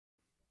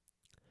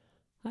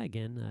Hi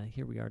again.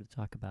 Here we are to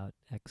talk about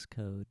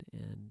Xcode,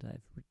 and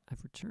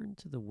I've returned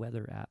to the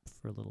Weather app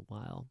for a little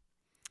while.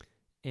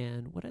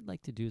 And what I'd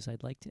like to do is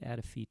I'd like to add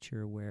a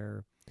feature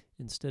where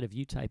instead of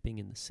you typing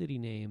in the city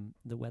name,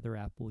 the Weather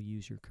app will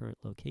use your current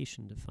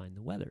location to find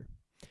the weather.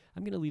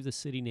 I'm going to leave the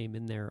city name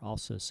in there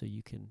also, so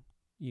you can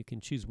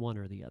choose one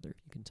or the other.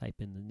 You can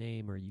type in the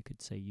name, or you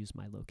could say use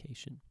my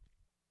location.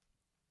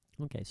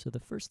 Okay, so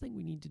the first thing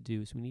we need to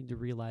do is we need to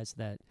realize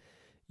that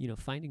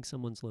finding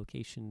someone's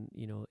location,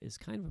 is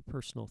kind of a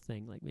personal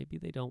thing. Like maybe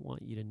they don't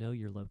want you to know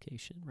your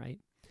location, right?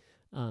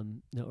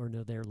 Or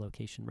know their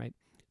location, right?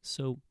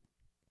 So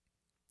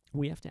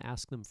we have to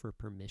ask them for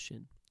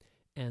permission.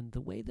 And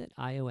the way that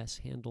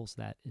iOS handles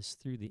that is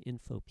through the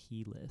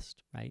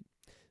info.plist, right?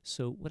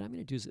 So what I'm going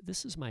to do is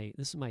this is my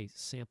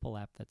sample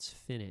app that's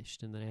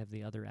finished, and then I have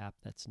the other app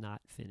that's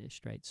not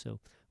finished, right? So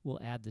we'll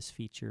add this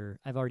feature.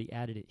 I've already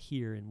added it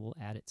here, and we'll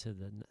add it to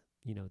the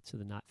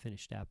not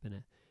finished app in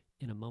a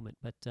moment.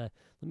 But let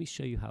me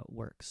show you how it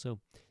works. So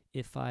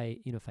if I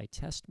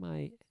test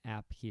my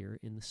app here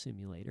in the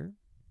simulator,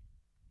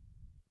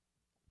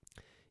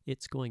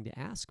 it's going to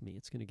ask me.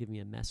 It's going to give me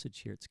a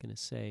message here. It's going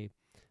to say,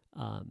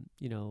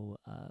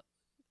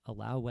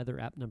 allow weather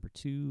app number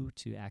 2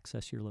 to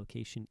access your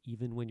location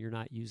even when you're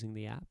not using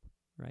the app,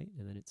 right?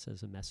 And then it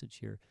says a message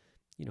here,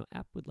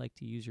 app would like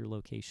to use your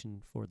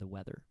location for the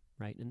weather,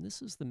 right? And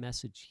this is the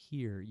message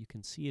here. You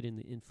can see it in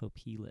the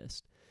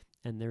info.plist,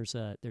 and there's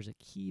a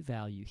key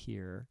value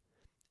here,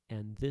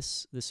 and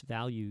this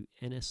value,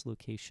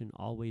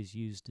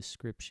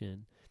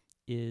 NSLocationAlwaysUsageDescription,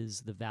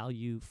 is the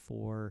value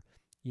for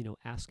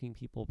asking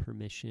people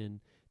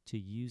permission to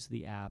use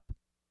the app,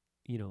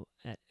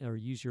 or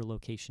use your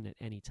location at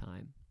any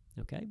time.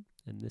 Okay,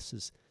 and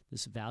this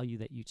value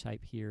that you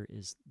type here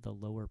is the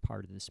lower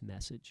part of this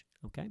message.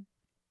 Okay,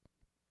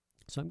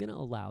 so I'm going to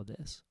allow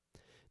this.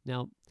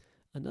 Now,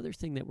 another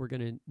thing that we're going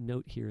to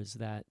note here is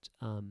that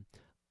I'm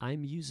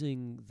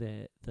using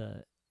the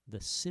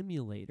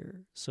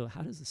simulator. So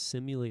how does the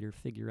simulator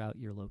figure out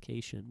your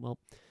location? Well,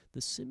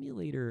 the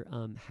simulator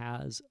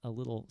has a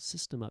little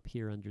system up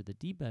here under the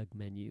debug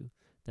menu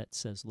that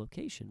says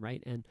location,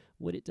 right? And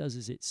what it does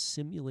is it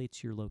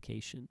simulates your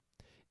location.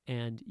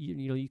 And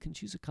you can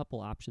choose a couple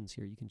options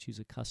here. You can choose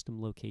a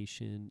custom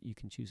location, you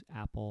can choose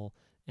Apple,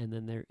 and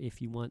then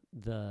if you want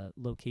the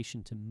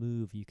location to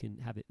move, you can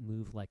have it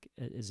move like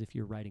as if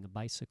you're riding a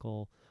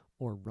bicycle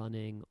or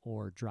running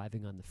or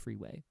driving on the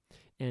freeway.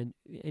 And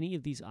any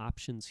of these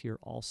options here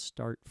all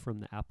start from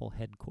the Apple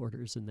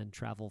headquarters and then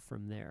travel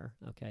from there.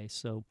 Okay,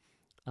 so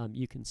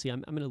you can see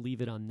I'm going to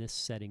leave it on this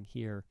setting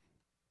here.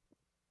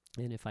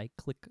 And if I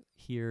click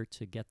here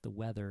to get the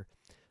weather,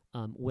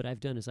 what I've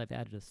done is I've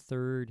added a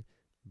third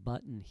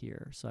button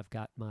here. So I've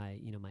got my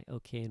my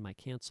OK and my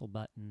cancel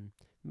button.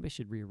 Maybe I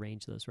should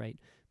rearrange those, right?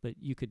 But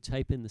you could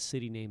type in the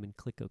city name and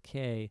click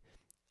OK,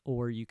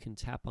 or you can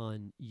tap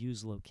on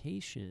use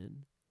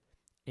location,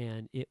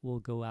 and it will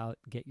go out,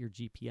 get your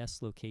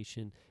GPS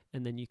location,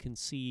 and then you can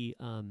see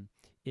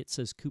it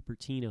says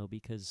Cupertino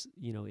because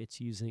it's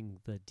using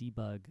the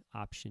debug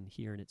option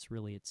here, and it's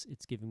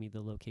giving me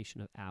the location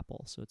of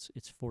Apple. So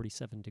it's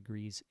 47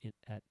 degrees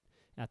at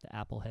the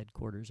Apple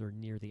headquarters, or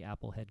near the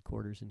Apple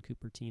headquarters in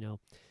Cupertino,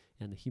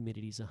 and the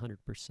humidity is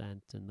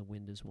 100%, and the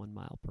wind is 1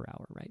 mile per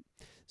hour, right?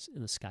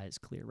 And the sky is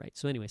clear, right?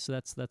 So anyway, so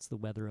that's the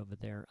weather over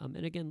there.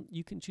 And again,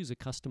 you can choose a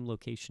custom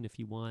location if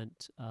you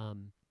want,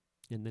 and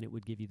then it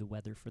would give you the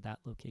weather for that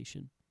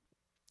location.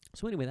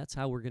 So anyway, that's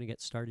how we're going to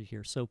get started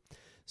here. So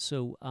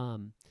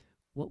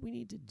what we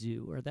need to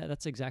do, or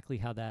that's exactly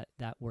how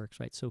that works,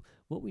 right? So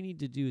what we need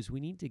to do is we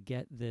need to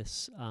get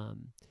this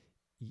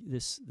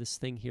this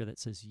thing here that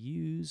says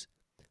use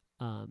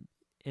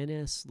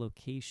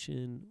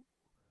NSLocation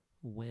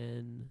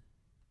when,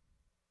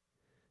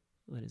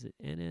 what is it?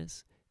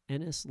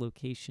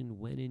 NSLocation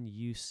when in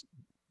use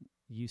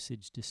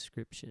usage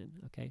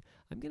description. Okay,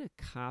 I'm going to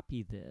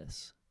copy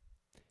this,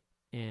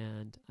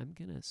 and I'm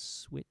going to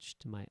switch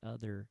to my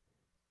other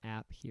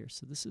app here.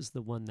 So this is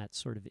the one that's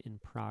sort of in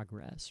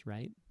progress,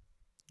 right?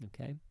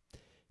 Okay,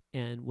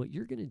 and what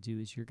you're going to do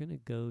is you're going to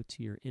go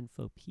to your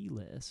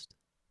info.plist,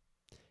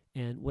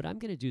 and what I'm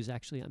going to do is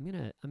actually I'm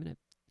going to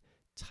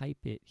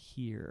type it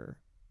here,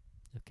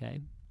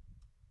 okay,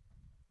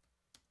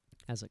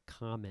 as a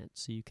comment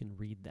so you can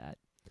read that.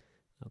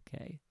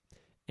 Okay,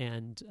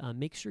 and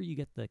make sure you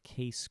get the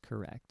case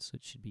correct. So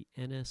it should be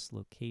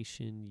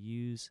NSLocation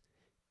use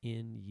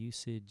in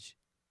usage,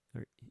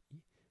 or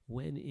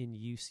when in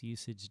use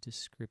usage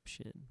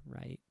description,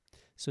 right?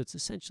 So it's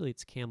essentially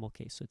camel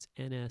case. So it's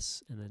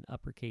NS and then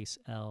uppercase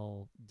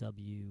L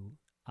W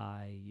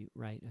I U,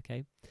 right?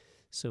 Okay,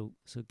 so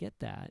get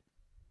that,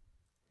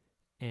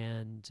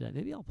 and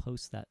maybe I'll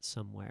post that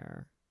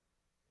somewhere.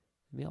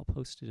 Maybe I'll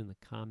post it in the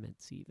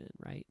comments even,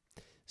 right?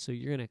 So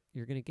you're gonna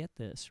get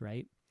this,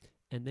 right?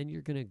 And then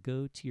you're gonna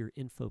go to your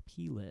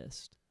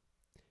info.plist,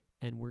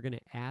 and we're gonna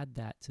add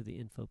that to the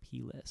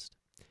info.plist.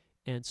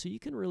 And so you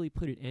can really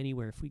put it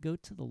anywhere. If we go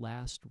to the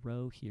last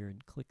row here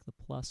and click the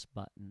plus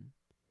button,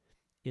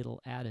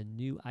 it'll add a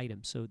new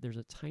item. So there's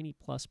a tiny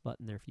plus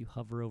button there if you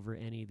hover over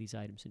any of these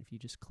items, and if you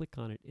just click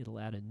on it, it'll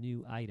add a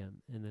new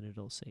item, and then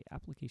it'll say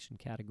application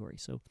category.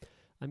 So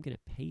I'm going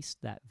to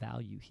paste that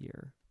value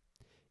here,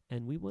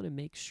 and we want to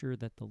make sure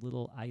that the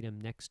little item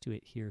next to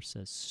it here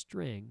says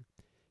string,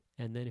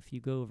 and then if you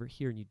go over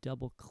here and you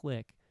double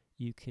click,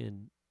 you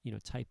can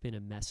type in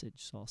a message.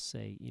 So I'll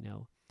say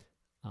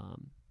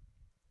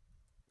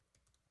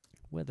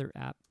Weather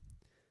App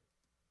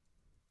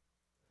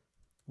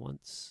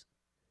wants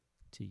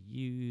to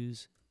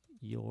use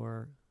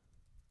your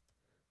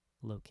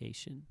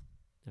location.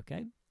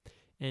 Okay?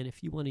 And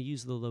if you want to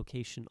use the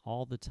location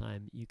all the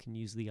time, you can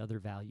use the other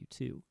value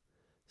too.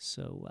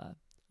 So I'm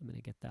going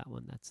to get that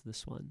one. That's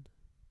this one.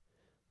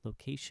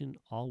 Location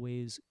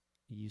always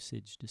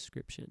usage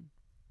description.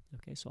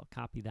 Okay, so I'll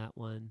copy that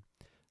one.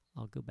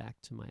 I'll go back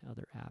to my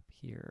other app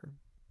here.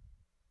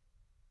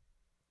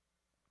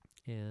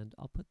 And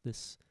I'll put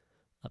this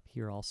up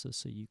here also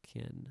so you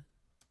can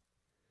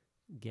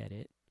get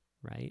it,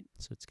 right?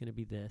 So it's going to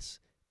be this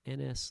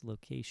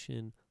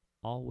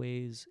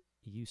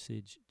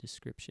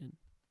NSLocationAlwaysUsageDescription.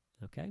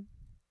 Okay?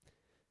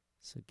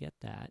 So get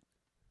that.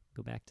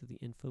 Go back to the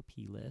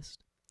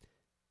info.plist.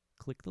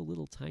 Click the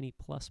little tiny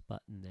plus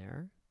button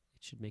there.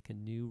 It should make a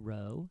new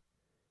row.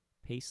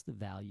 Paste the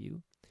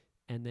value.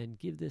 And then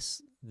give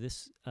this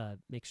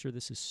make sure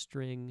this is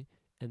string,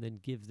 and then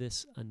give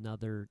this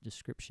another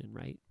description,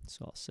 right?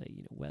 So I'll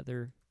say,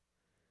 Weather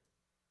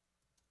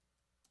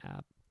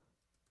App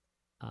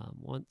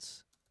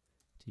wants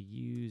to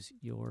use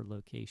your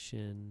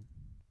location,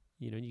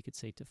 and you could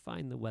say to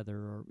find the weather,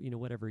 or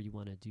whatever you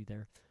want to do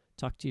there.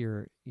 Talk to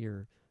your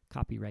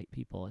copyright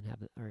people and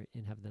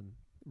have them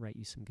write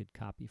you some good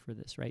copy for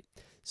this, right?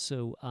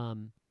 So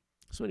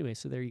anyway,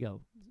 so there you go.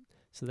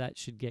 So that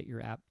should get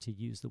your app to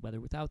use the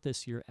weather. Without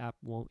this, your app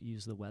won't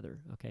use the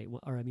weather, okay?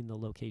 Or I mean the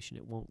location.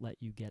 It won't let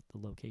you get the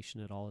location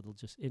at all. It'll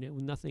just, it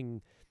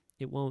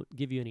won't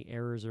give you any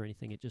errors or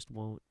anything. It just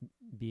won't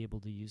be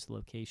able to use the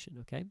location,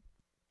 okay?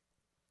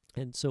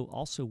 And so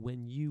also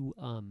when you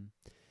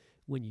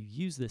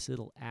use this,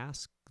 it'll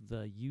ask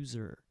the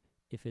user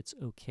if it's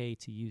okay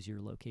to use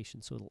your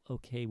location. So it'll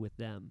okay with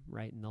them,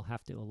 right? And they'll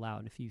have to allow.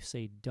 And if you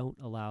say don't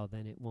allow,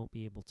 then it won't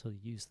be able to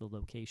use the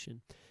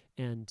location.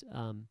 And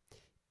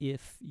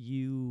if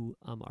you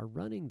are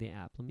running the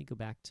app, let me go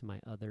back to my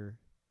other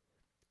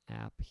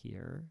app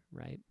here,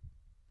 right?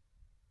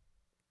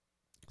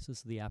 So this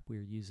is the app we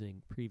were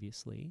using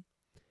previously.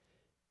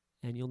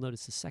 And you'll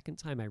notice the second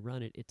time I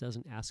run it, it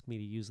doesn't ask me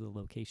to use the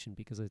location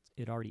because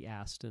it already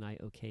asked and I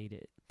okayed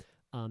it.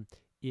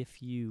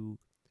 If you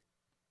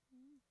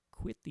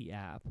quit the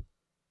app,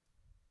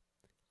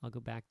 I'll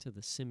go back to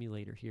the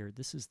simulator here.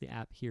 This is the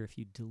app here. If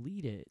you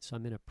delete it, so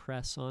I'm going to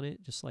press on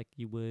it just like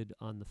you would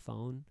on the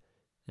phone,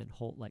 and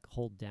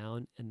hold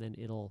down, and then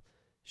it'll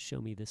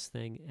show me this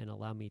thing and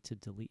allow me to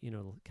delete.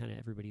 Kind of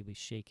everybody will be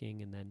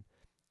shaking, and then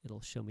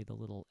it'll show me the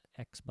little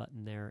X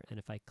button there. And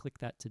if I click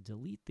that to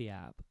delete the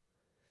app,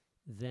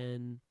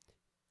 then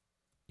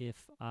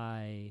if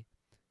I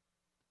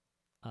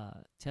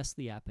test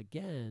the app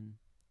again,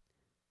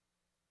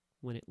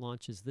 when it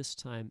launches this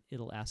time,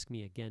 it'll ask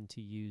me again to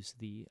use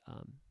the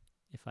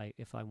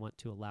if I want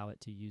to allow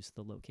it to use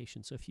the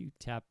location. So if you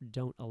tap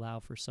don't allow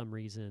for some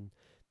reason,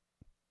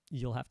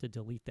 you'll have to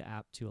delete the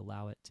app to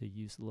allow it to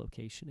use the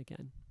location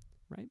again,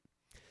 right?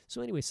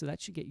 So anyway, so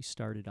that should get you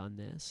started on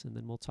this, and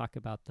then we'll talk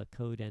about the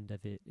code end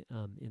of it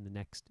in the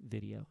next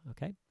video,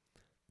 okay?